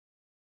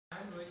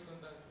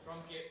from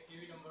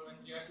KV number 1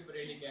 JRC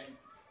Bareilly Camp.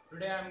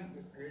 Today I am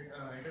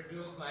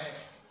introduce my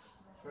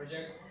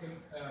project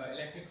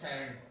electric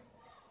siren.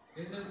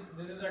 This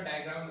is a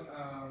diagram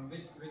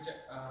which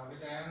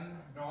I am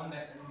drawn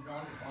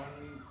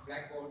on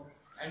blackboard,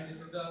 and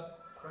this is the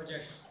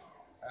project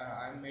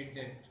I made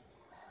it.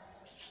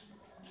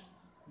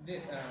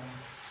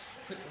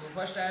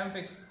 First I am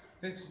fix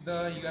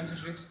the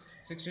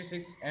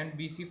UM66 and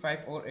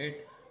BC548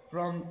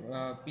 from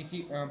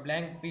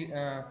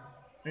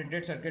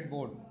printed circuit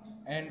board,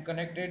 and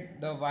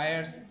connected the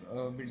wires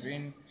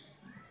between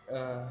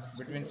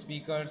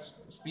speaker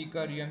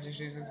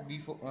UM66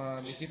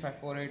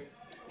 BC548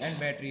 and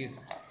batteries.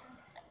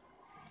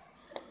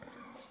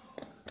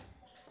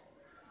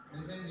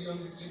 This is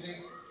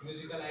UM66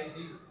 musical IC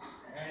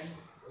and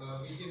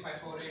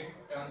BC548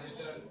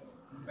 transistor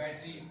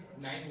battery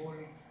 9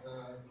 volt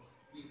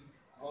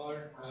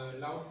or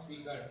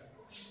loudspeaker.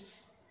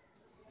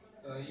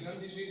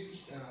 UM66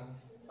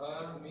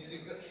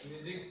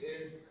 music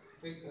is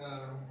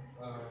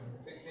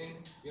fixing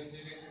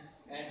UM66,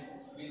 and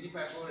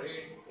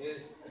BC548 is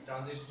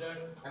transistor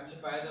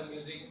amplify the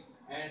music,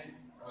 and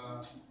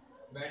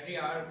battery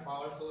are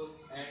power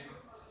source, and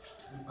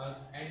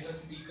the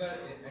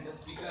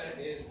speaker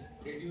is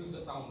reduce the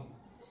sound.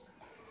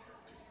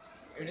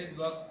 It is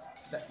work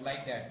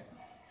like that.